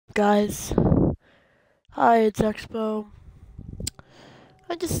Guys, hi, it's Expo.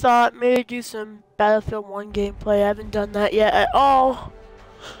 I just thought maybe do some Battlefield 1 gameplay. I haven't done that yet at all.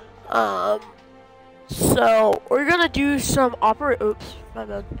 So we're gonna do some oops, my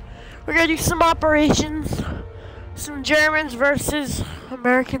bad. We're gonna do some operations, some Germans versus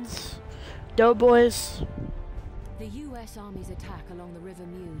Americans, doughboys. The U.S. Army's attack along the River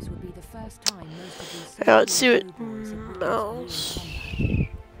Meuse would be the first time most of these Yeah, let's see what else.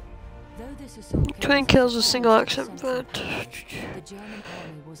 Twin kills a single action, but the German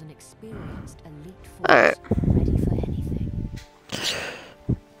army was an experienced elite force alright. ready for anything.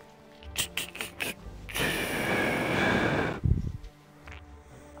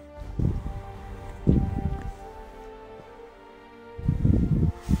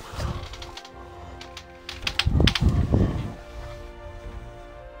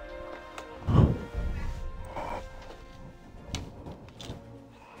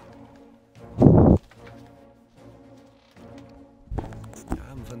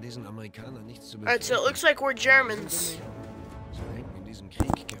 Alright, so it looks like we're Germans.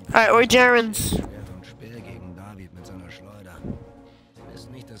 Alright, we're Germans.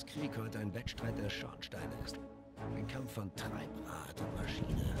 Nicht, dass Krieg heute ein Wettstreit der Schornsteine ist. Ein Kampf von Treibrad und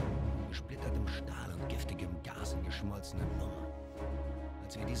Maschine, gesplittertem Stahl und giftigem Gas in geschmolzenem Lungen.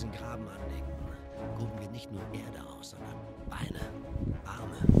 Als wir diesen Graben anlegten, gruben wir nicht nur Erde aus, sondern Beine,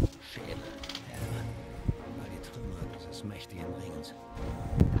 Arme, Schädel, Helme. All die Trümmer dieses mächtigen Ringens.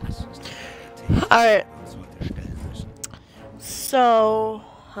 Das ist die Realität, die wir uns heute stellen müssen. So,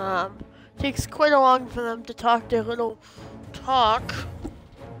 takes quite a long for them to talk their little talk.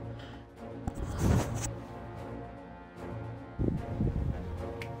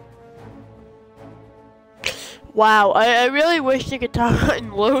 Wow, I really wish they could talk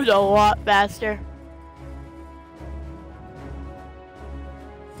and load a lot faster.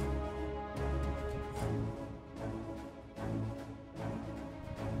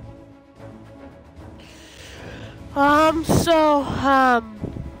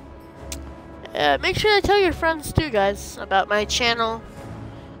 Make sure to tell your friends too, guys, about my channel.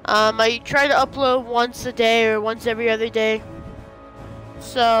 I try to upload once a day or once every other day.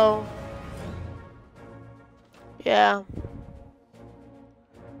 So, yeah.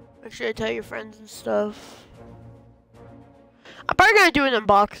 Make sure to tell your friends and stuff. I'm probably gonna do an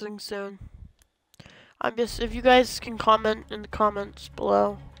unboxing soon. If you guys can comment in the comments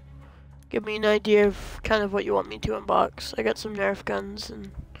below. Give me an idea of kind of what you want me to unbox. I got some Nerf guns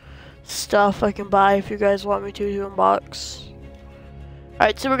and stuff I can buy if you guys want me to unbox.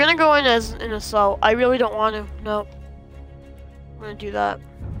 Alright, so we're gonna go in as an assault. I really don't want to. Nope. I'm gonna do that.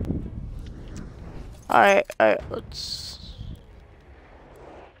 Alright, let's...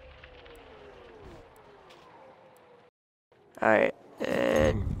 Alright,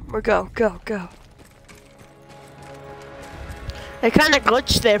 and we're go. I kind of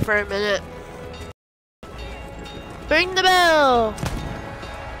glitched there for a minute. Ring the bell!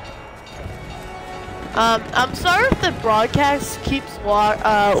 I'm sorry if the broadcast keeps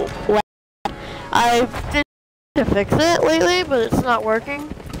lagging. I've been trying to fix it lately, but it's not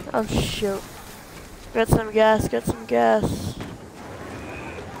working. Oh shoot. Get some gas.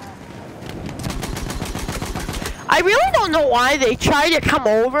 I really don't know why they try to come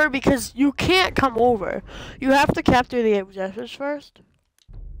over, because you can't come over. You have to capture the objectives first.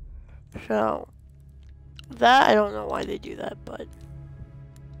 So, that, I don't know why they do that, but...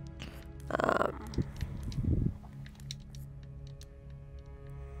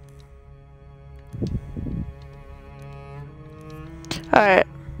 Alright.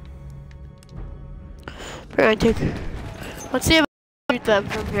 We're gonna take... Let's see if I can shoot them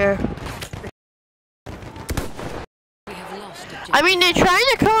from here. I mean, they're trying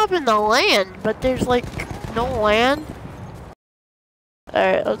to come up in the land, but there's like no land.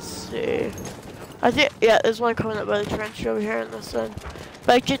 Alright, let's see. I think, yeah, there's one coming up by the trench over here on this side. If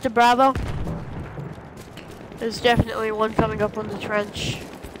I get to Bravo, there's definitely one coming up on the trench.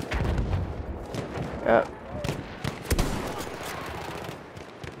 Yep.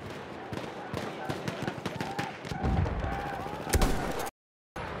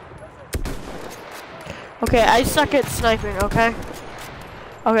 Okay, I suck at sniping, okay?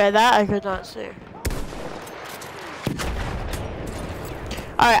 Okay, that I could not see.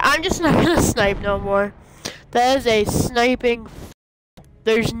 Alright, I'm just not gonna snipe no more. That is a sniping.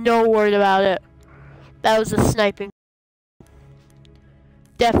 There's no word about it. That was a sniping.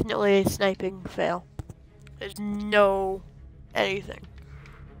 Definitely a sniping fail. There's no anything.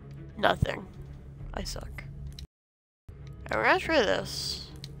 Nothing. I suck. Alright, we're gonna try this.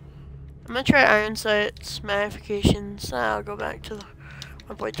 I'm gonna try iron sights, magnifications. I'll go back to the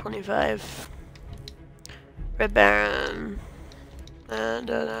 1.25. Red Baron.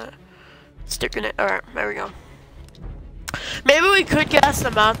 And sticking it. Alright, there we go. Maybe we could gas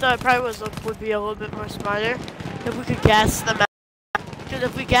them out though. It probably would be a little bit more smarter if we could gas them out. Because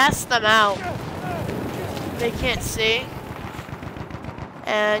if we gas them out, they can't see.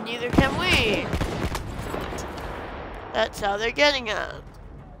 And neither can we. That's how they're getting it.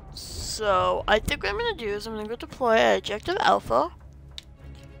 So I think what I'm gonna do is I'm gonna go deploy at Objective Alpha.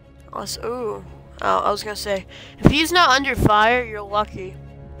 Ooh. Oh, I was gonna say, if he's not under fire, you're lucky.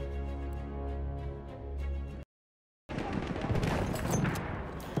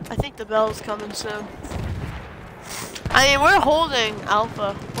 I think the bell's coming soon. I mean, we're holding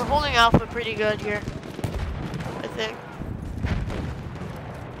Alpha. We're holding Alpha pretty good here, I think.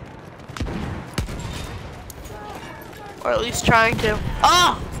 Or at least trying to.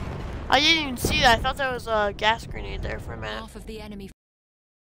 Oh! I didn't even see that. I thought there was a gas grenade there for a minute. Half of the enemy.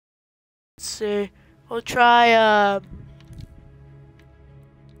 Let's see. We'll try,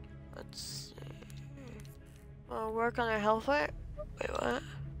 let's see. We'll work on our Hellfighter. Wait, what?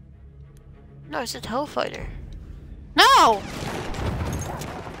 No, I said Hellfighter. No!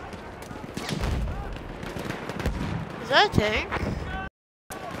 Is that a tank?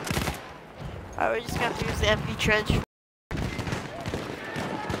 Alright, we're just gonna have to use the MP trench.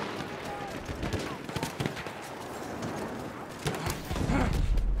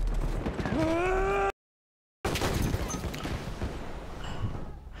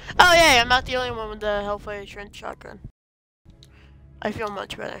 Oh yeah, I'm not the only one with the Hellfire Trench shotgun. I feel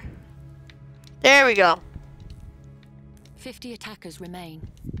much better. There we go. 50 attackers remain.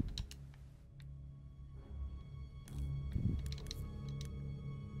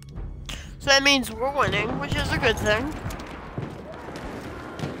 So that means we're winning, which is a good thing.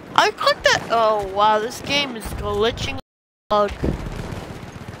 I clicked that. Oh wow, this game is glitching. Bug.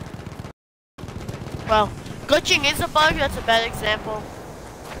 Well, glitching is a bug. That's a bad example.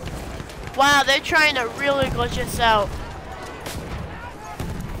 Wow, they're trying to really glitch us out.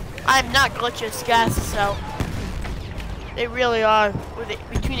 I'm not glitch us, gas us out. They really are.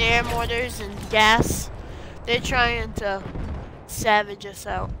 Between air mortars and gas, they're trying to savage us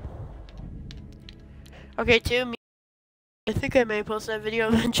out. Okay, I think I may post that video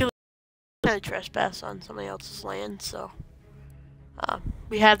eventually. I kind of trespass on somebody else's land, so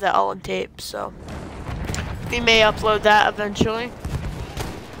we have that all on tape, so we may upload that eventually.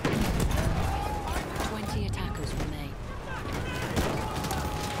 20 attackers remain.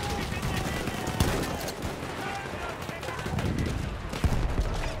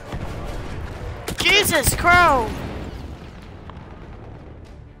 Jesus, Crow!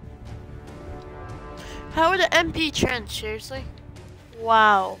 How are the MP trench, seriously?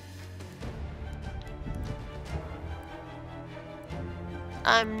 Wow.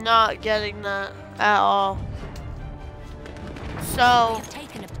 I'm not getting that at all. So You've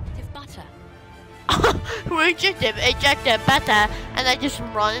taken objective butter. we ejected better, and I just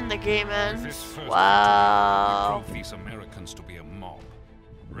run and the game ends. Wow. We prove these Americans to be a mob,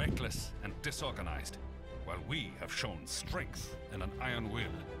 reckless and disorganized, while we have shown strength and an iron will.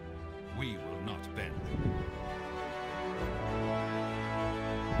 We will not bend.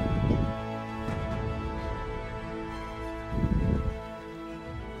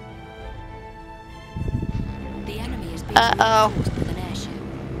 The enemy is being Uh-oh. reinforced with an airship.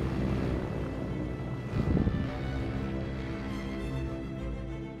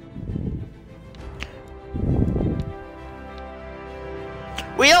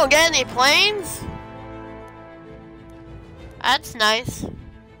 We don't get any planes? That's nice.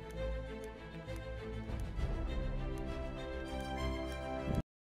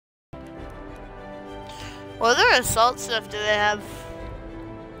 What other assault stuff do they have?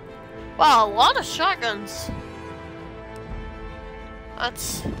 Wow, a lot of shotguns.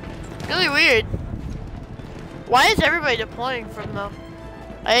 That's really weird. Why is everybody deploying from them?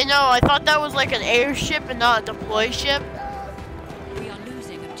 I didn't know, I thought that was like an airship and not a deploy ship. We are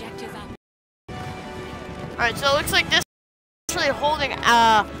losing objective Alpha. Alright, so it looks like this is actually holding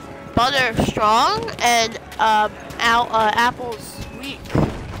Butter strong and Apple's weak.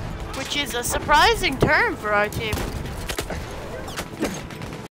 Which is a surprising term for our team.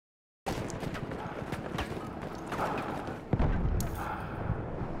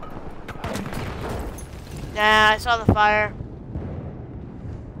 Nah, I saw the fire.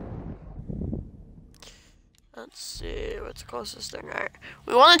 Let's see, what's the closest thing? Alright.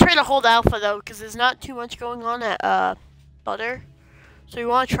 We want to try to hold Alpha though, because there's not too much going on at Butter. So we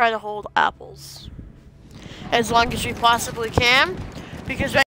want to try to hold Apples. As long as we possibly can.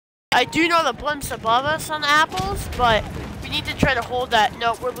 Because I do know the blimps above us on Apples, but we need to try to hold that.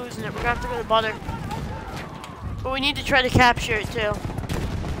 No, we're losing it. We're gonna have to go to butter. But we need to try to capture it too.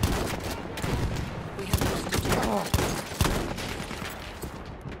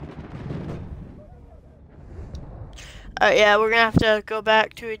 Yeah, we're gonna have to go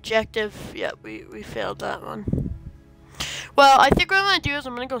back to objective. Yep, we failed that one. Well, I think what I'm gonna do is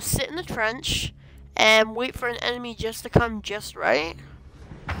I'm gonna go sit in the trench and wait for an enemy just to come just right,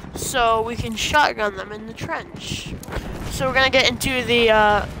 so we can shotgun them in the trench. So we're gonna get into the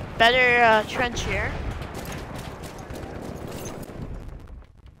better trench here.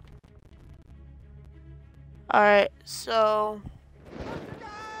 Alright, so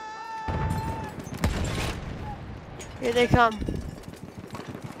here they come.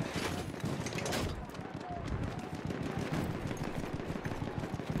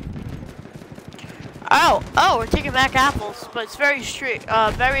 Oh, we're taking back apples, but it's very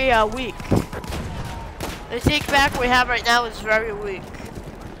weak. The take back we have right now is very weak.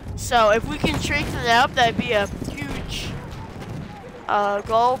 So if we can strengthen it up, that'd be a huge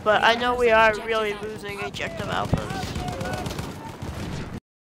goal, but I know we are really losing objective alphas.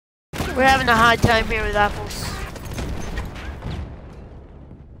 We're having a hard time here with apples.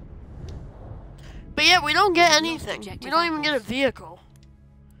 But yeah, we don't get anything. We don't even get a vehicle.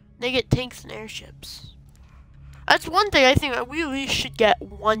 They get tanks and airships. That's one thing I think that we at least should get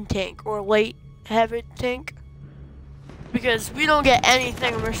one tank or light heavy tank. Because we don't get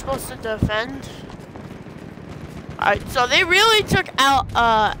anything and we're supposed to defend. Alright, so they really took out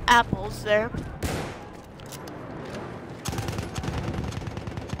apples there.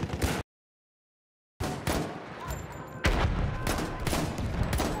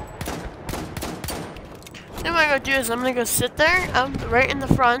 Then what I'm gonna do is I'm gonna go sit there, right in the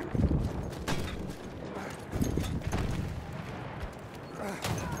front.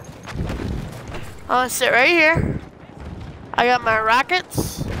 I'm gonna sit right here. I got my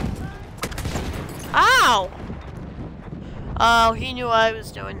rockets. Ow! Oh, he knew what I was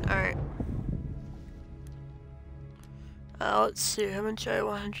doing. Alright. Let's see. How much I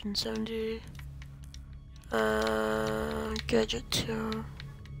 170. Gadget 2.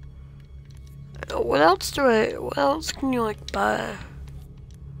 What else can you like buy?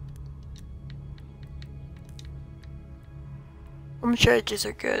 I'm sure these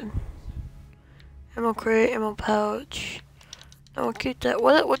are good. Ammo crate, ammo pouch. No, I'll keep that.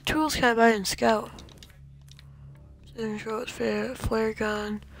 What tools can I buy in Scout? Flare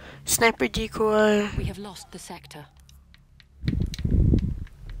gun, sniper decoy. We have lost the sector.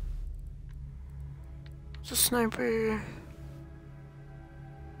 It's a sniper.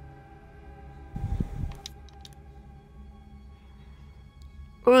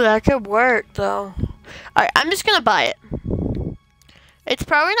 Ooh, that could work though. Alright, I'm just gonna buy it. It's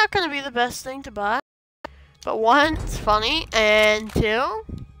probably not gonna be the best thing to buy, but one, it's funny, and two,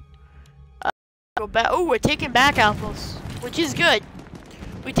 go back. Oh, we're taking back apples, which is good.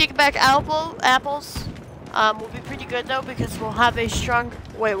 We take back apples. Will be pretty good though because we'll have a strong.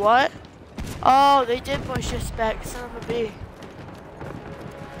 Wait, what? Oh, they did push us back. Son of a bee.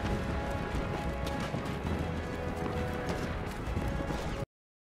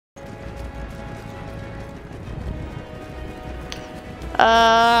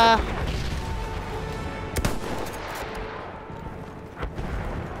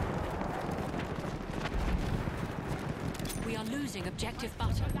 We are losing objective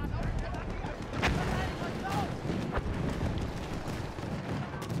butter.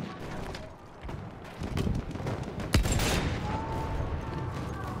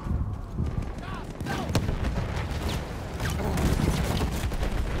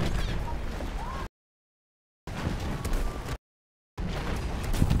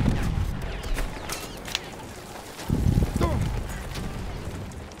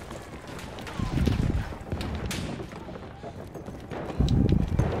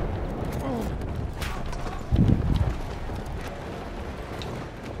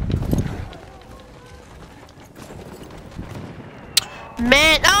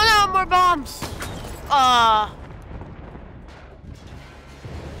 Man, oh no, more bombs! That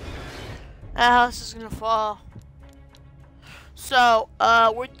house is gonna fall. So,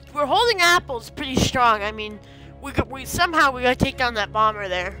 we're holding apples pretty strong. I mean, we somehow gotta take down that bomber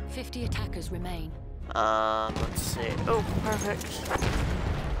there. 50 attackers remain. Let's see. Oh, perfect.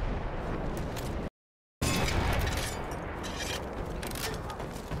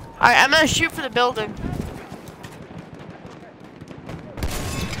 Alright, I'm gonna shoot for the building.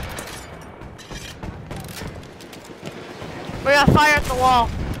 We're gonna fire at the wall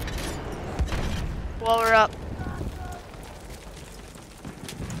while we're up.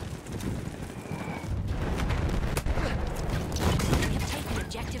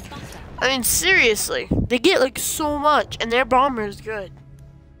 I mean, seriously, they get like so much, and their bomber is good.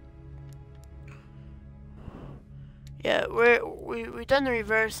 Yeah, we've done the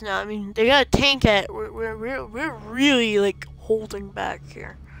reverse now. I mean, they got a tank at. We're really like holding back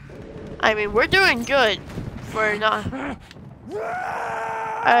here. I mean, we're doing good for not.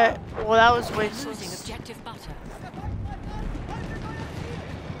 Well, that was wasteless. Objective butter.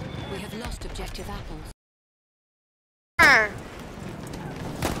 We have lost objective apples.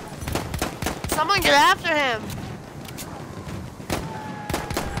 Someone get after him.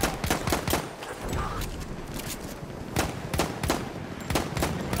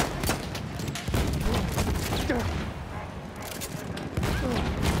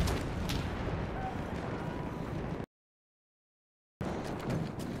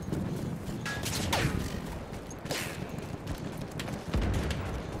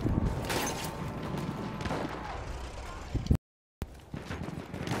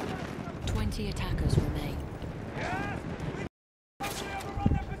 Attackers remain.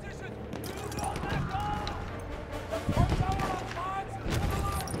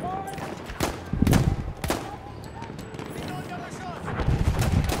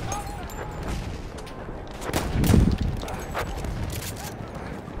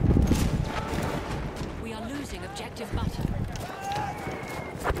 We are losing objective butter.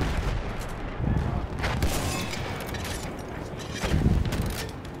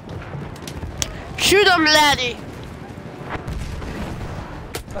 Shoot him, laddie!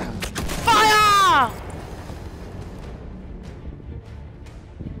 Fire!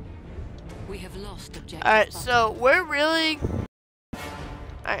 We have lost objective. Alright, so we're really.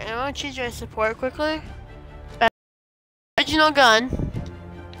 Alright, I want to change my support quickly. Original gun.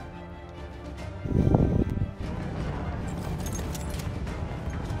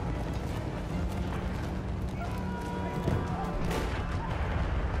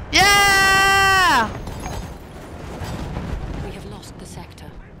 Yeah! We have lost the sector.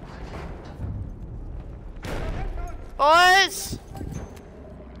 Boys!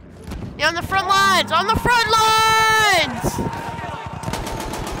 You're on the front lines! On the front lines!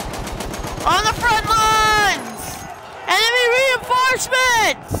 On the front lines! Enemy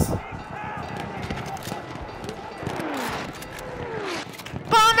reinforcements!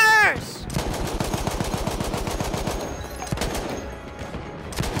 Bombers!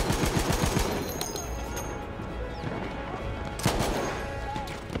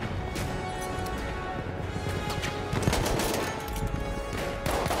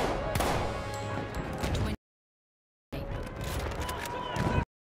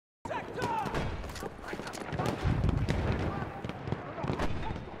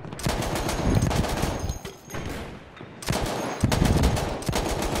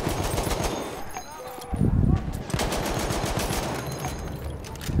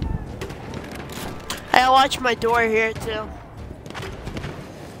 I watch my door here too.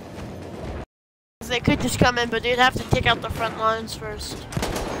 They could just come in, but they'd have to take out the front lines first.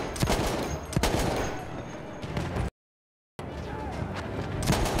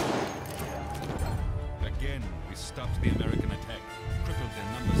 Again, we stopped the American attack, crippled their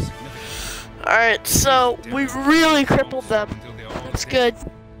numbers significantly. Alright, so we really crippled them. Until they are all That's dead.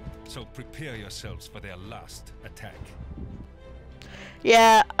 good. So prepare yourselves for their last attack.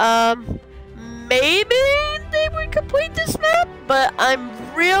 Yeah, maybe they would complete this map, but I'm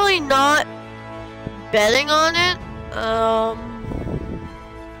really not betting on it.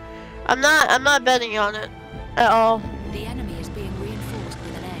 I'm not betting on it at all. The enemy is being reinforced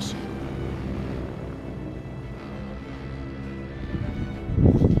with an airship.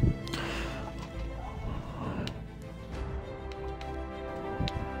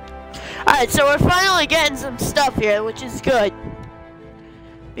 Alright, so we're finally getting some stuff here, which is good.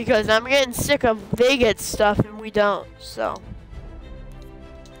 Because I'm getting sick of they get stuff and we don't, so.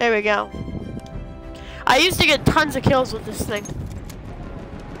 There we go. I used to get tons of kills with this thing.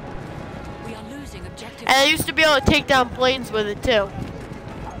 We are losing objective. And I used to be able to take down planes with it too.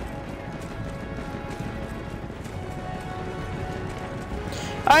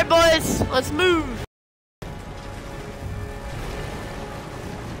 Alright boys, let's move.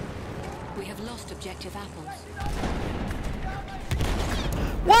 We have lost objective apples.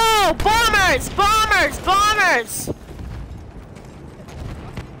 Whoa! Bombers! Bombers! Bombers!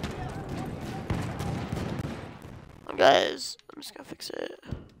 Oh, guys, I'm just gonna fix it.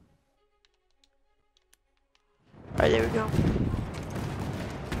 Alright, there we go.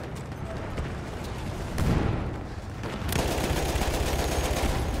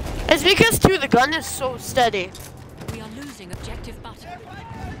 It's because, too, the gun is so steady. We are losing objective butter.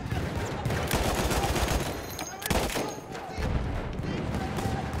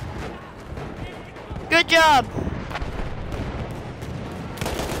 Good job.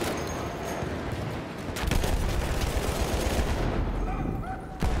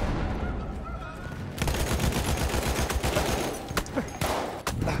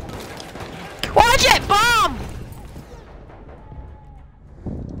 Watch it! Bomb!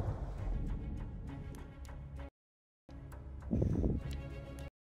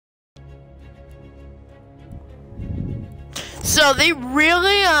 So they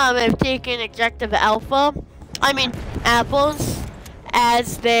really have taken Objective Alpha, I mean Apples,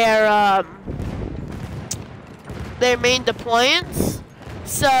 as their main deployance.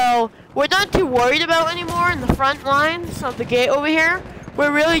 So we're not too worried about anymore in the front lines of the gate over here.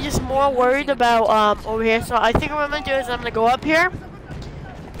 We're really just more worried about over here. So I think what I'm gonna do is I'm gonna go up here.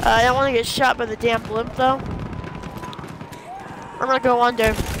 I don't want to get shot by the damn blimp though. I'm gonna go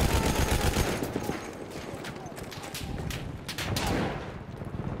under.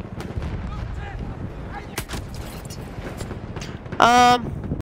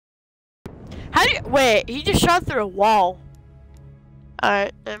 How do you, wait, he just shot through a wall.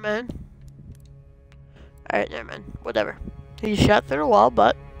 Alright, never mind. Alright, never mind. Whatever. He just shot through the wall,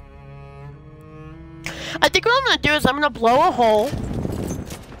 but I think what I'm gonna do is I'm gonna blow a hole.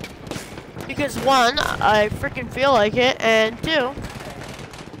 Because one, I freaking feel like it, and two,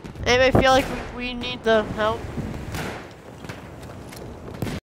 anybody feel like we need the help?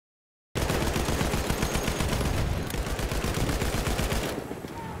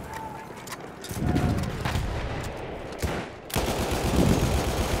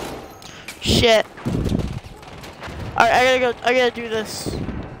 Shit. Alright, I gotta do this.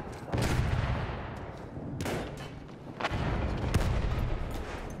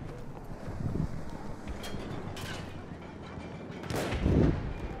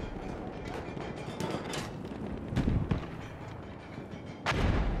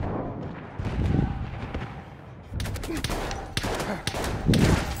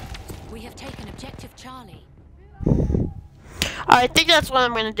 We have taken Objective Charlie. I think that's what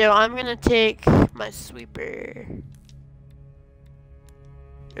I'm gonna do. I'm gonna take my sweeper.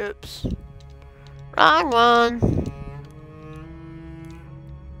 Oops. Wrong one.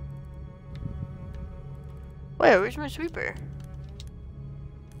 Wait, where's my sweeper?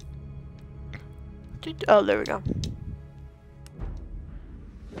 Oh, there we go.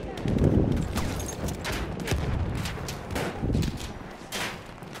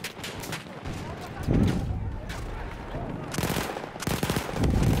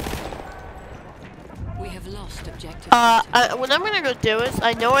 What I'm gonna go do is,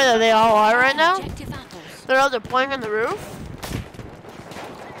 I know where they all are right now. They're all deploying on the roof.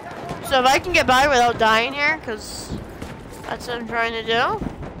 So if I can get by without dying here, because that's what I'm trying to do.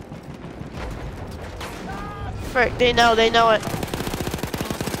 Frick, they know it.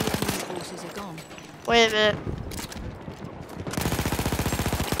 Wait a minute.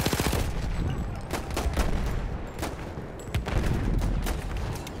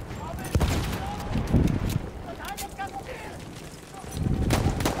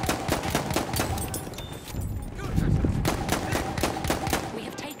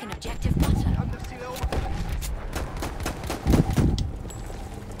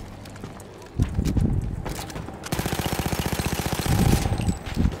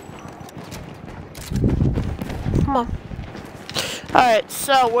 Come on. Alright,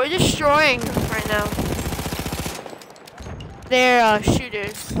 so we're destroying right now. They're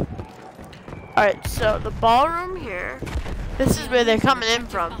shooters. Alright, so the ballroom here. This is where they're coming in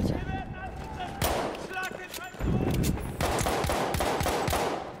from.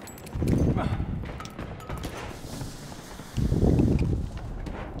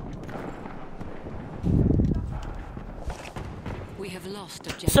 We have lost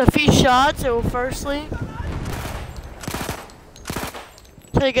objective. So a few shots, it will firstly.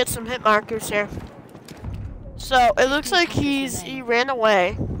 Till you get some hit markers here. So it looks like he ran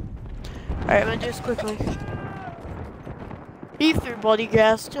away. Alright, I'm gonna do this quickly. He threw bloody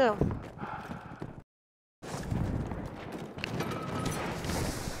gas too.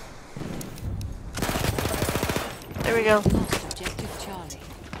 There we go.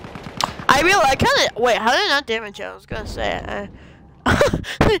 I kinda, wait, how did I not damage him? I was gonna say,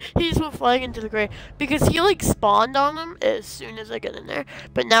 he just went flying into the grave. Because he like spawned on them as soon as I got in there.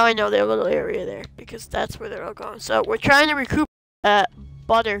 But now I know their little area there. Because that's where they're all going. So we're trying to recoup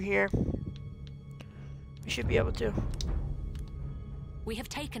butter here. We should be able to. We have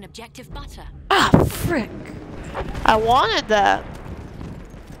taken objective butter. Ah, frick. I wanted that.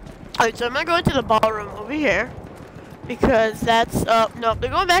 Alright, so I'm gonna go into the ballroom over here. Because that's, no,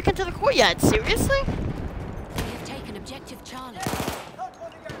 they're going back into the courtyard. Seriously? We have taken objective Charlie.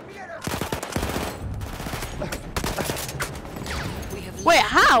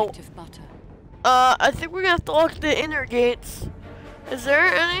 How? Objective butter. I think we're gonna have to lock the inner gates. Is there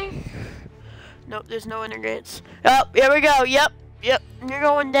any? Nope, there's no inner gates. Oh, here we go. Yep. You're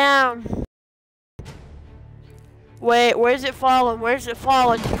going down. Wait, where's it falling? Where's it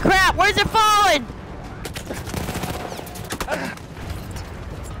falling? Crap, where's it falling?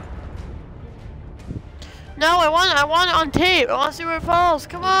 No, I want it on tape. I want to see where it falls.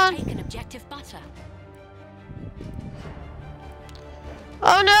 Come on. Take an objective butter.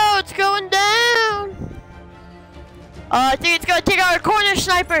 Oh no, it's going down. I think it's gonna take out our Cornish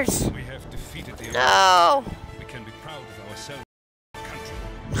snipers. We have defeated the No. We can be proud of ourselves,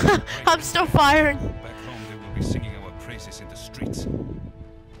 country. I'm still firing. Back home, they will be singing our praises in the streets.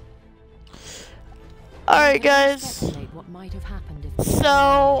 Alright, guys. Speculate what might have happened if the So,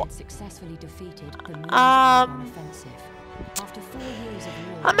 German had successfully defeated the Moon's offensive. After 4 years of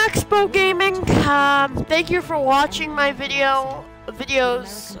war, I'm Expo Gaming. Thank you for watching my videos.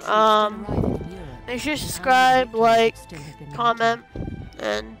 Make sure to subscribe, like, comment,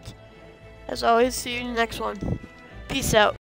 and as always, see you in the next one. Peace out.